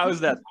blah? Like, how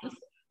is that?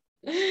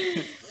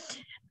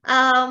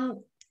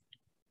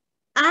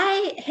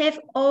 I have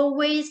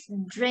always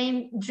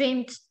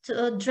dreamed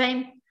to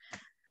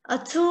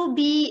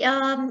be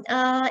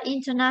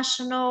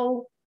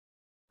international,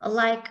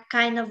 like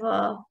kind of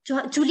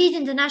to lead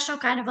international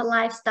kind of a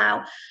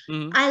lifestyle.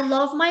 I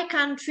love my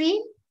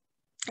country,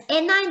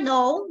 and I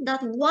know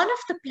that one of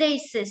the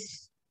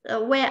places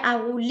where I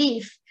will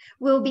live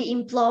will be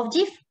in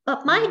Plovdiv,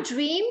 but my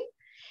dream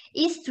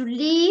is to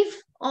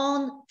live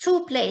on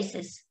 2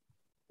 places,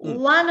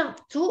 one of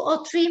 2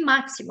 or 3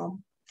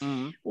 maximum.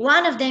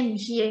 One of them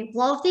here in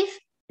Plovdiv,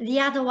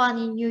 the other one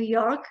in New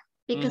York,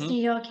 because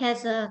New York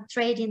has a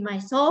trade in my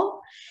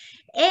soul.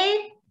 And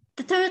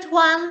the third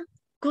one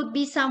could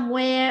be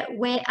somewhere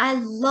where I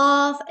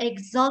love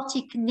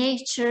exotic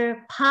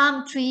nature,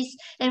 palm trees,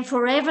 and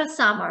forever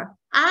summer.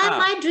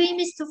 My dream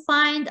is to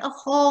find a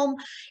home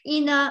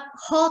in a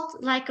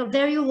hot, like a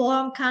very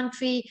warm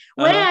country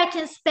where I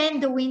can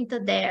spend the winter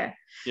there.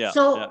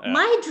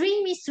 My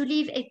dream is to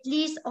live at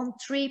least on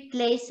 3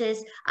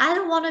 places. I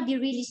don't want to be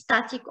really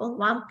static on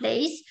one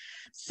place.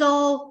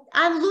 So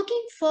I'm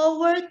looking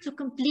forward to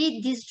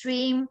complete this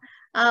dream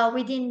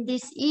within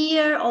this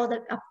year or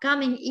the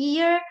upcoming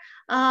year,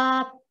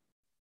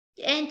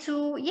 and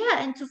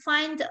to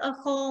find a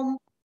home,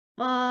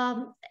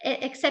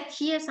 except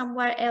here,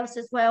 somewhere else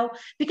as well,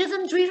 because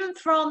I'm driven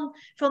from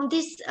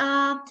this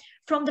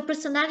from the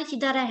personality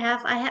that I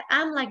have.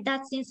 I'm like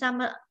that since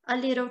I'm a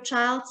little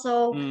child,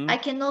 so I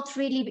cannot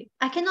really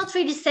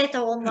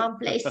settle on one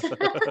place.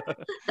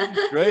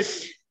 Great.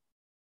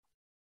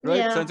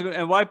 Yeah. Sounds good.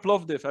 And why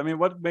Plovdiv? I mean,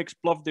 what makes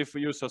Plovdiv for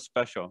you so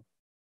special?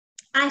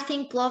 I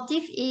think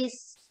Plovdiv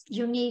is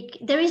unique.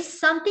 There is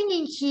something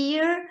in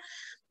here,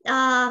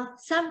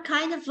 some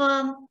kind of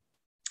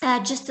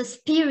just a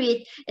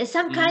spirit,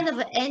 some kind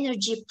of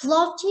energy.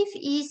 Plovdiv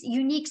is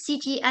unique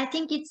city. I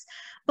think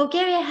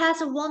Bulgaria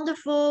has a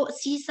wonderful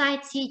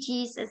seaside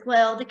cities as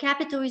well. The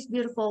capital is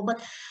beautiful, but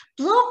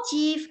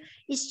Plovdiv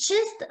is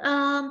just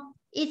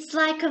it's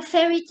like a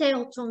fairy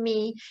tale to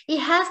me. It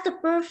has the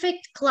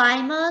perfect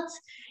climate.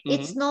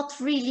 It's not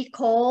really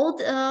cold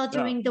Yeah.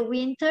 during the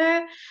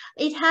winter.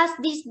 It has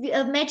these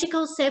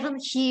magical seven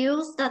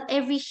hills that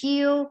every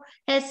hill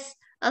has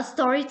a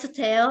story to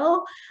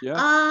tell.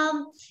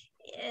 Yeah.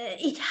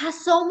 It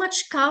has so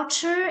much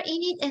culture in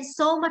it and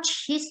so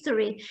much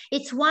history.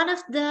 It's one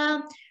of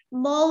the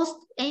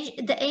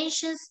the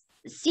ancient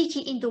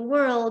city in the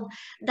world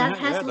that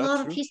has Yeah, a that's lot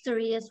of true.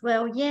 history as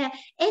well. Yeah,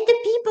 and the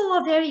people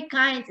are very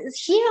kind.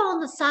 Here on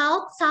the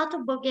south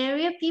of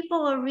Bulgaria,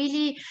 people are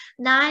really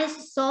nice,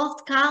 soft,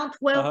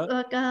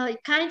 Uh-huh.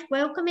 kind,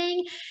 welcoming,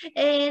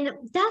 and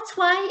that's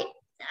why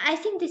I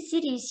think the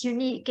city is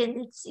unique and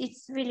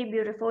it's really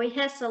beautiful. It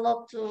has a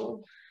lot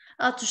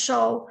to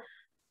show.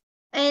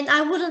 And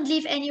I wouldn't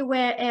live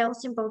anywhere else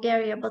in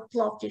Bulgaria but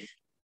Plovdiv.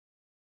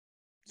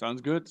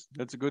 Sounds good.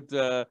 That's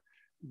a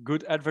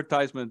good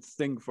advertisement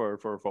thing for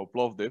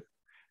Plovdiv.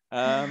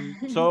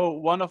 So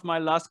one of my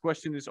last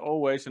questions is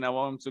always, and I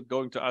want to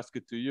going to ask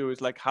it to you,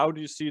 is like, how do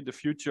you see the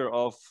future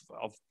of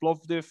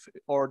Plovdiv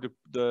or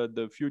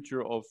the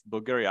future of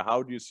Bulgaria? How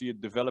do you see it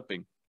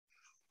developing?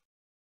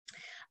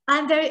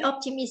 I'm very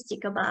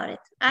optimistic about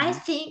it. I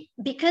Mm-hmm. think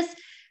because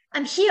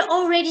I'm here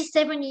already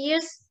 7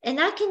 years, and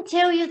I can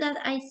tell you that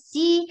I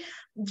see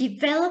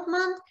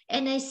development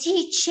and I see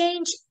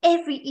change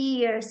every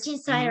year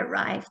since I Mm-hmm.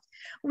 arrived,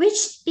 which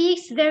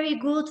speaks very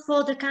good for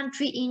the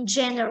country in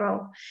general.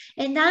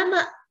 And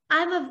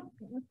I'm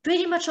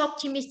pretty much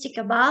optimistic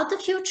about the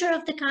future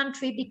of the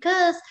country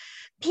because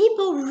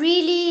people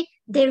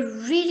they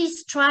really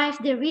strive,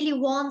 they really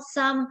want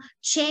some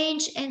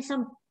change and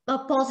some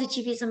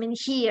positivism in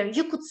here.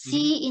 You could Mm-hmm.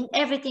 see in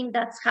everything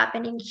that's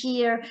happening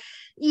here,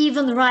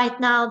 even right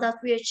now that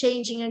we are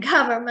changing a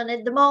government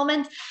at the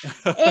moment.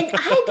 And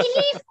I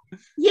believe,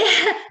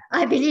 yeah,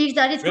 I believe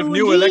that it We have will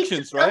new lead to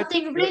elections, right?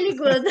 something really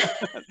good.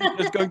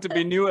 There's going to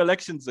be new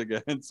elections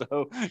again. So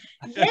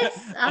Yes,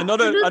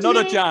 another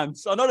absolutely. chance,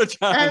 another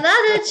chance.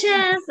 Another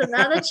chance,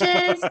 another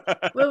chance.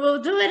 We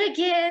will do it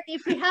again.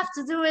 If we have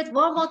to do it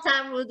one more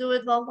time, we'll do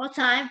it one more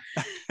time.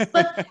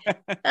 But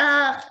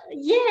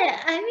yeah,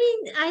 I mean,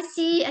 I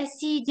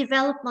see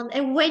development,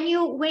 and when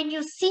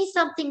you see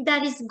something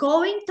that is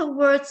going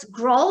towards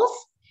growth,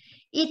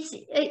 it's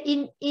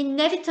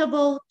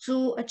inevitable to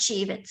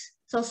achieve it.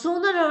 So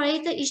sooner or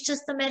later, it's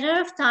just a matter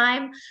of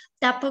time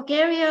that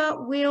Bulgaria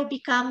will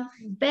become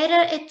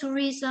better at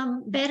tourism,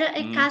 better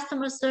at Mhm.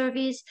 customer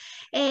service,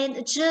 and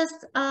just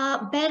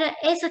better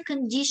as a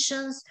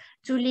conditions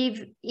to live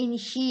in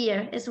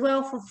here as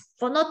well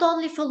for not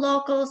only for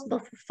locals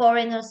but for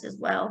foreigners as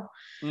well.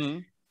 Mhm.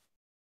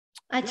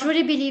 I Yeah.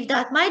 truly believe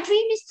that. My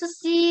dream is to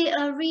see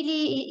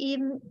really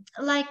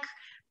like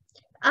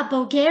a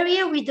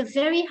Bulgaria with a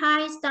very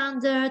high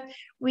standard,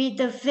 with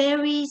a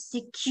very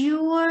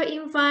secure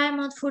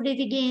environment for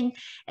living in,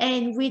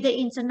 and with the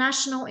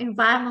international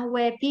environment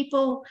where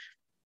people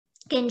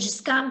can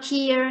just come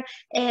here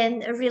and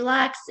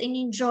relax and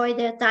enjoy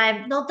their time.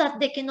 Not that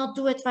they cannot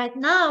do it right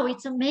now,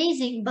 it's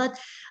amazing, but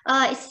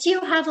it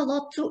still have a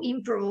lot to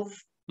improve.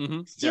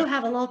 Yeah. Still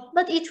have a lot,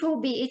 but it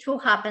will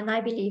happen, I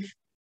believe.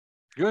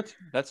 Good.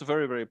 That's a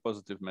very, very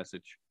positive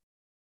message.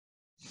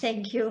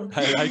 Thank you.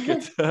 I like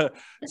it.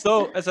 So,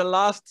 as a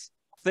last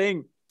thing,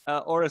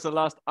 or as a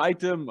last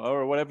item,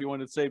 or whatever you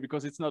want to say,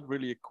 because it's not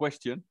really a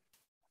question.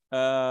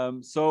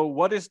 So,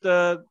 what is the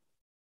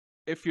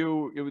if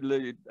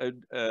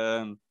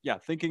yeah,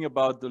 thinking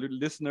about the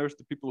listeners,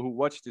 the people who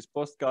watch this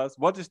podcast,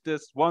 what is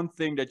this one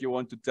thing that you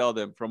want to tell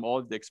them from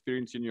all the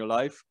experience in your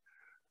life?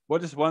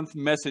 What is one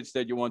message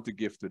that you want to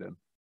give to them?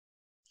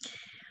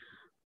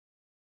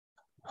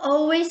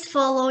 Always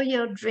follow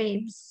your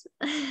dreams.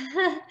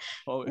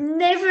 Oh,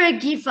 Never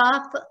give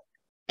up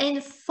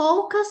and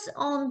focus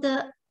on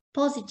the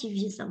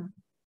positivism.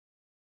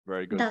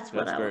 very good. That's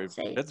what I would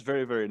say. That's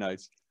very, very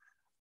nice.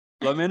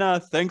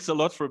 Plamena, thanks a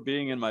lot for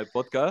being in my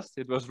podcast.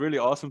 It was really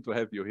awesome to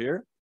have you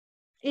here.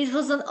 It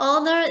was an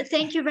honor.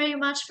 Thank you very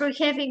much for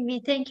having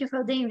me. Thank you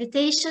for the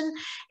invitation.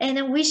 And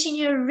I'm wishing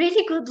you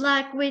really good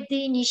luck with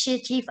the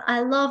initiative. I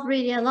love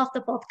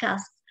the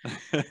podcast.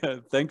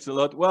 Thanks a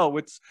lot. Well,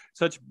 with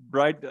such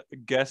bright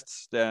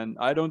guests, then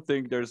I don't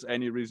think there's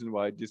any reason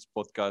why this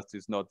podcast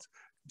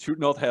should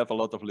not have a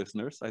lot of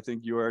listeners. I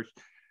think you are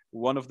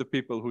one of the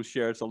people who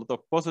shares a lot of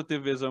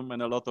positivism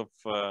and a lot of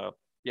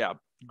yeah,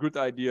 good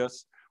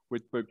ideas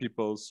with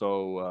people.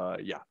 So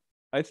yeah,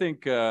 I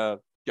think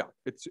yeah,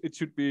 it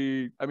should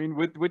be. I mean,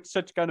 with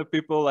such kind of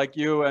people like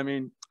you, I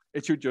mean,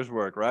 it should just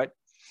work, right?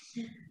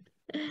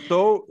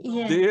 So,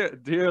 Yeah.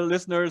 dear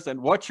listeners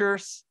and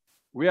watchers,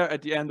 we are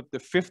at the end of the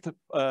fifth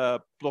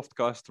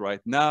Plovdcast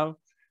right now.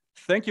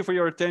 Thank you for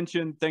your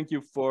attention. Thank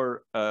you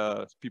for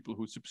people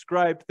who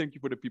subscribe. Thank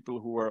you for the people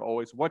who are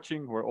always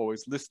watching, who are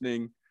always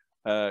listening.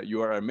 You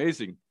are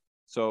amazing.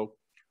 So,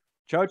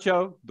 ciao,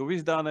 ciao, do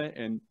wizdane,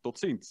 and tot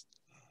ziens.